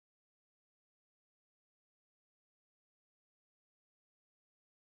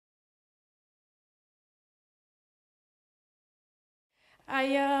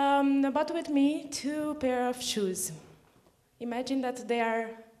I brought with me two pair of shoes. Imagine that they are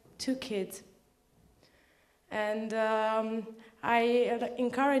two kids. And I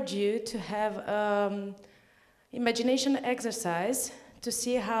encourage you to have imagination exercise to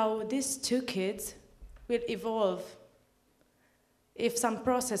see how these two kids will evolve, if some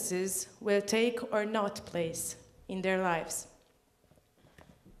processes will take or not place in their lives.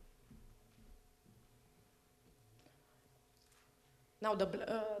 Now,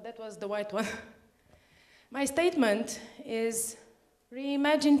 that was the white one. My statement is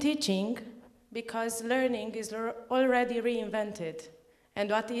reimagine teaching because learning is already reinvented. And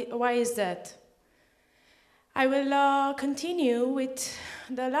why is that? I will continue with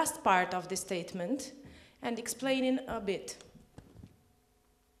the last part of the statement and explain it a bit.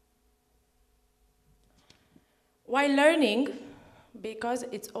 Why learning? Because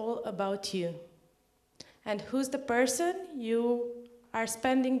it's all about you. And who's the person you are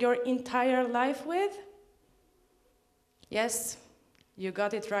spending your entire life with? Yes, you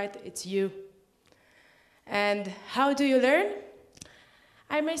got it right, it's you. And how do you learn?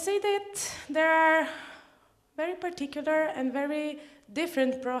 I may say that there are very particular and very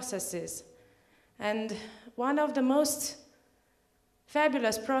different processes. And one of the most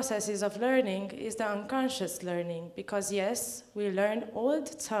fabulous processes of learning is the unconscious learning, because yes, we learn all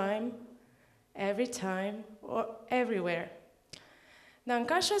the time, every time, or everywhere. The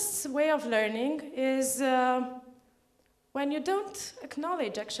unconscious way of learning is when you don't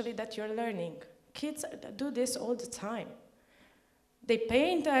acknowledge actually that you're learning. Kids do this all the time. They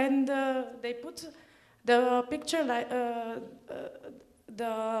paint and they put the picture,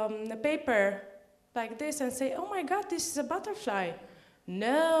 the paper like this and say, oh my God, this is a butterfly.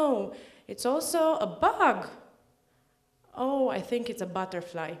 No, it's also a bug. Oh, I think it's a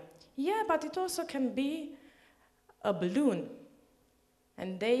butterfly. Yeah, but it also can be a balloon.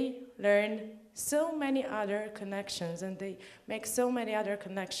 And they learn so many other connections, and they make so many other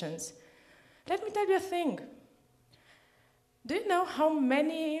connections. Let me tell you a thing. Do you know how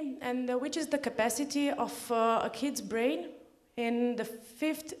many, and which is the capacity of a kid's brain in the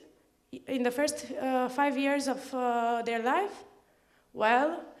first 5 years of their life?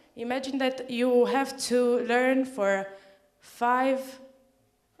 Well, imagine that you have to learn for five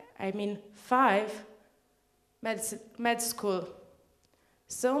med school.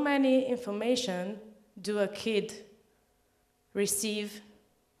 So many information do a kid receive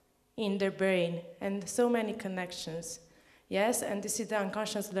in their brain, and so many connections. Yes, and this is the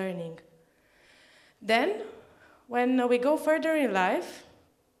unconscious learning. Then, when we go further in life,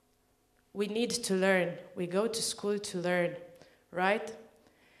 we need to learn. We go to school to learn, right?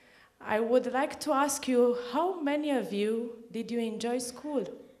 I would like to ask you, how many of you did you enjoy school?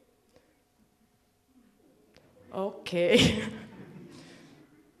 Okay.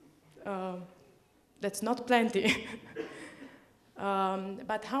 That's not plenty.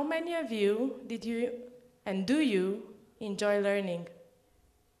 But how many of you did you and do you enjoy learning?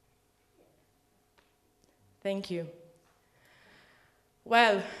 Thank you.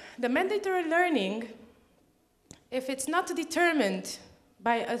 Well, the mandatory learning, if it's not determined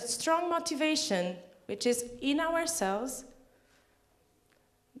by a strong motivation, which is in ourselves,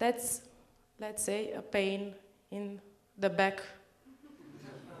 that's, let's say, a pain in the back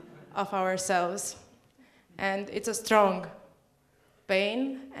of ourselves. And it's a strong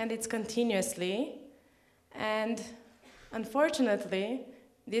pain, and it's continuously. And unfortunately,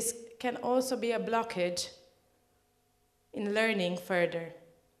 this can also be a blockage in learning further.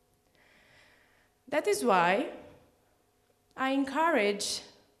 That is why I encourage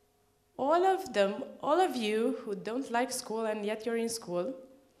all of you who don't like school and yet you're in school,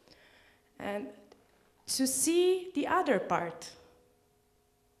 and to see the other part.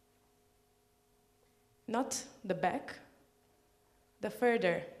 Not the back, the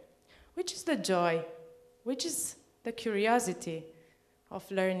further, which is the joy, which is the curiosity of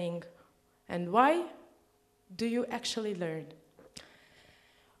learning, and why do you actually learn?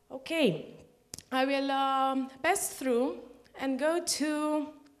 Okay, I will pass through and go to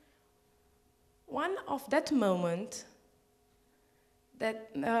one of that moment that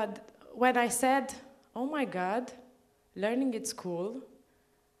when I said, oh my God, learning at school,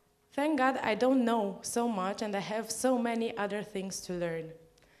 thank God I don't know so much and I have so many other things to learn.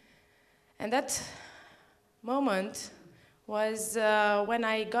 And that moment was when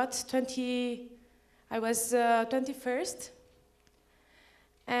I got I was 21st,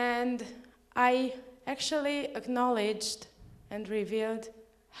 and I actually acknowledged and revealed,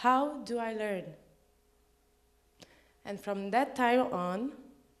 how do I learn? And from that time on,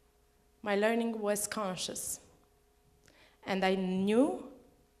 my learning was conscious. and I knew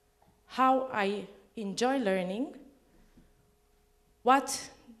how I enjoy learning, what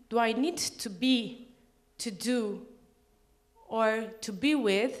do I need to be, to do, or to be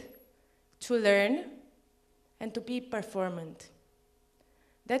with, to learn, and to be performant.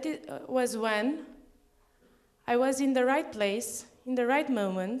 That was when I was in the right place, in the right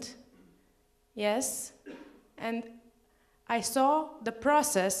moment, yes, and I saw the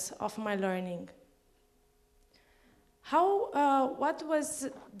process of my learning. What was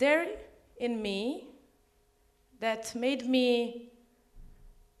there in me that made me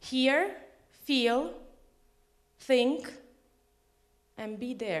hear, feel, think, and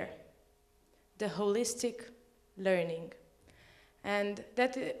be there? The holistic learning. And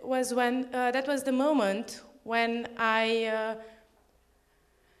that was the moment when I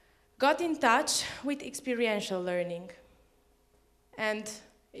got in touch with experiential learning. And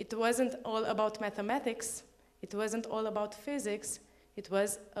it wasn't all about mathematics, it wasn't all about physics, it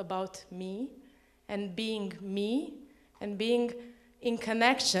was about me and being in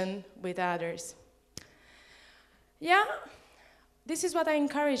connection with others. Yeah, this is what I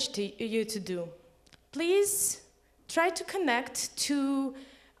encourage you to do. Please try to connect to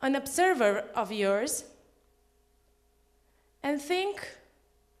an observer of yours and think,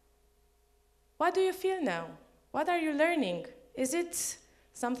 what do you feel now? What are you learning? Is it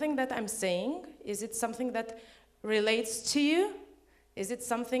something that I'm saying? Is it something that relates to you? Is it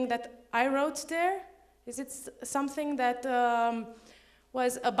something that I wrote there? Is it something that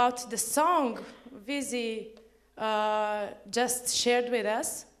was about the song Vizi just shared with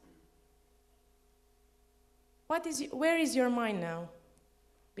us? Where is your mind now?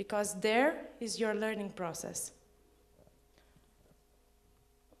 Because there is your learning process.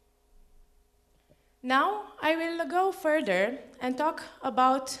 Now I will go further and talk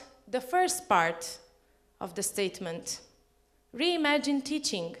about the first part of the statement, Reimagine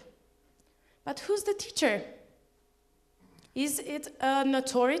Teaching. But who's the teacher? Is it an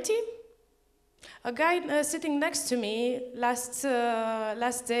authority? A guy sitting next to me last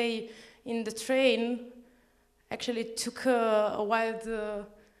day in the train actually took a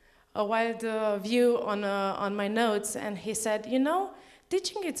wild view on my notes, and he said, you know,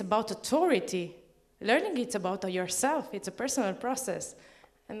 teaching it's about authority. Learning it's about yourself. It's a personal process.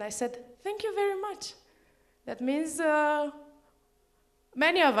 And I said, thank you very much. That means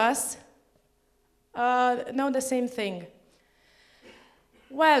many of us know the same thing.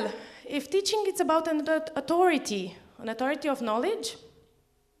 Well, if teaching is about an authority of knowledge,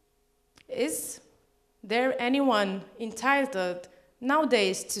 is there anyone entitled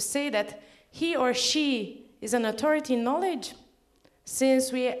nowadays to say that he or she is an authority in knowledge,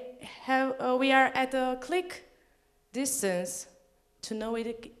 since we are at a click distance to know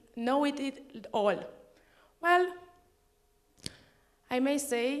it all? Well, I may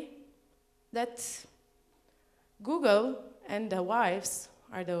say that Google and the wives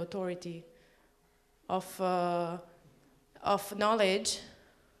are the authority of knowledge,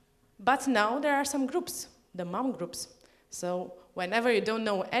 but now there are some groups, the mom groups. So whenever you don't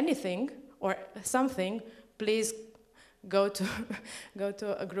know anything or something, please go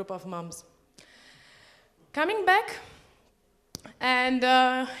to a group of moms. Coming back, and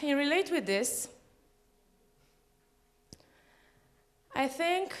in relate with this, I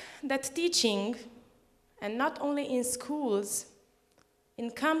think that teaching, and not only in schools, in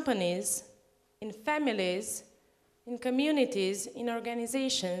companies, in families, in communities, in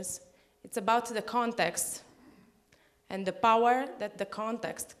organizations, it's about the context and the power that the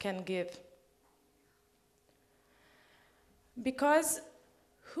context can give. Because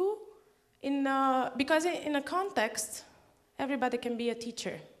in a context, everybody can be a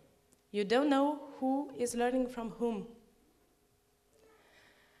teacher. You don't know who is learning from whom.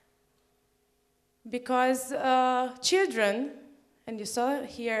 Because children, and you saw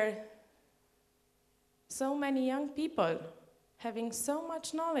here so many young people having so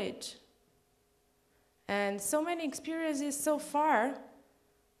much knowledge and so many experiences so far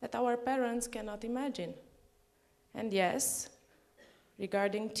that our parents cannot imagine. And yes,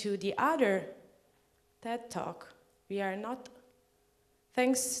 regarding to the other TED Talk, we are not,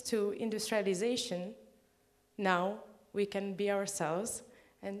 thanks to industrialization, now we can be ourselves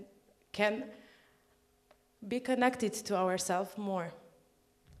and can be connected to ourselves more.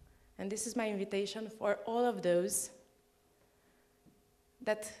 And this is my invitation for all of those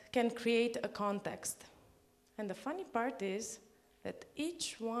that can create a context. And the funny part is that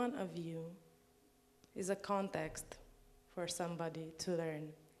each one of you is a context for somebody to learn.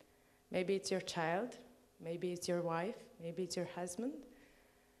 Maybe it's your child, maybe it's your wife, maybe it's your husband,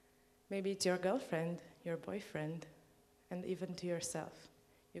 maybe it's your girlfriend, your boyfriend, and even to yourself.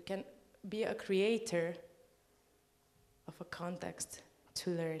 You can be a creator of a context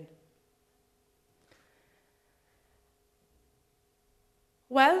to learn.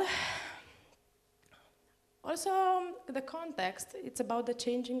 Well, also the context, it's about the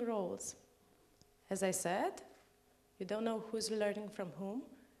changing roles. As I said, you don't know who's learning from whom,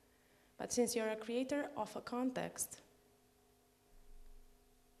 but since you're a creator of a context,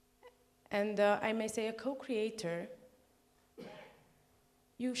 and I may say a co-creator,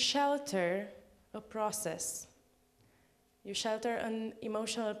 you shelter a process. You shelter an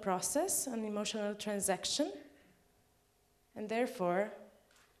emotional process, an emotional transaction, and therefore,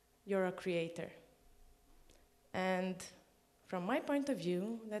 you're a creator. And from my point of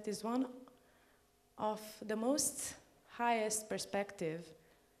view, that is one of the most highest perspective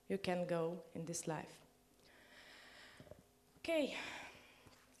you can go in this life. Okay.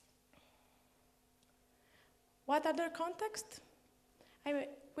 What other context? I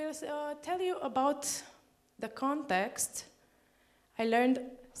will tell you about the context. I learned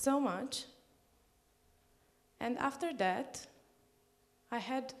so much. And after that, I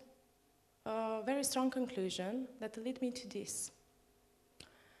had a very strong conclusion that led me to this.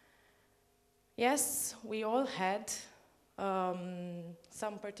 Yes, we all had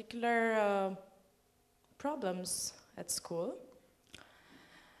some particular problems at school.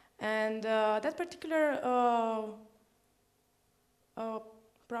 And that particular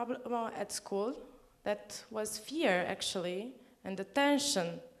problem at school, that was fear actually, and the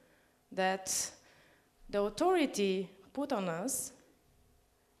tension that the authority put on us,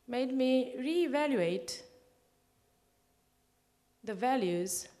 made me reevaluate the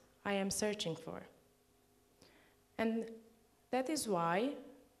values I am searching for. And that is why,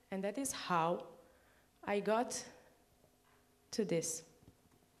 and that is how I got to this.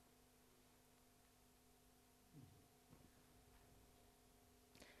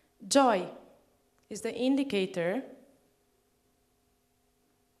 Joy is the indicator,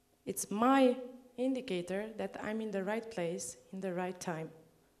 it's my indicator that I'm in the right place, in the right time.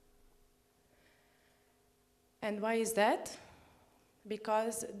 And why is that?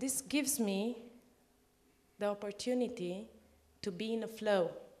 Because this gives me the opportunity to be in a flow,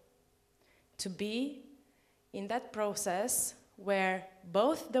 to be in that process where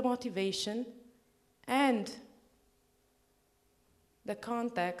both the motivation and the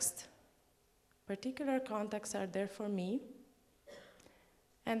context, particular contexts are there for me,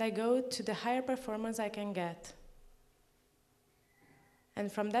 and I go to the higher performance I can get.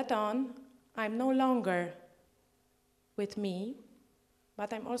 And from that on, I'm no longer with me,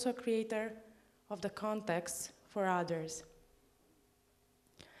 but I'm also a creator of the context for others.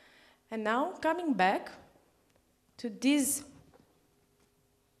 And now, coming back to these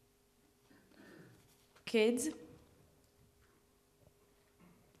kids,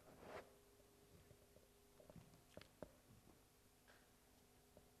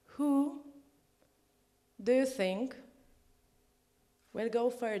 who do you think will go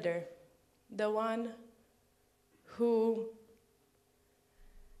further? The one who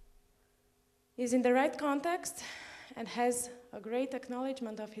is in the right context and has a great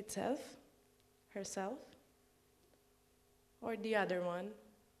acknowledgement of itself, herself, or the other one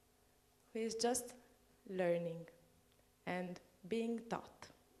who is just learning and being taught?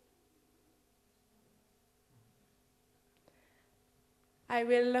 I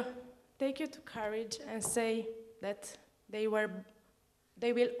will take you to courage and say that they will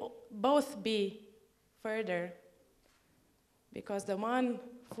both be further, because the one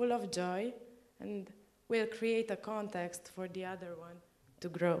full of joy and will create a context for the other one to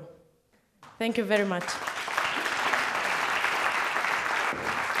grow. Thank you very much.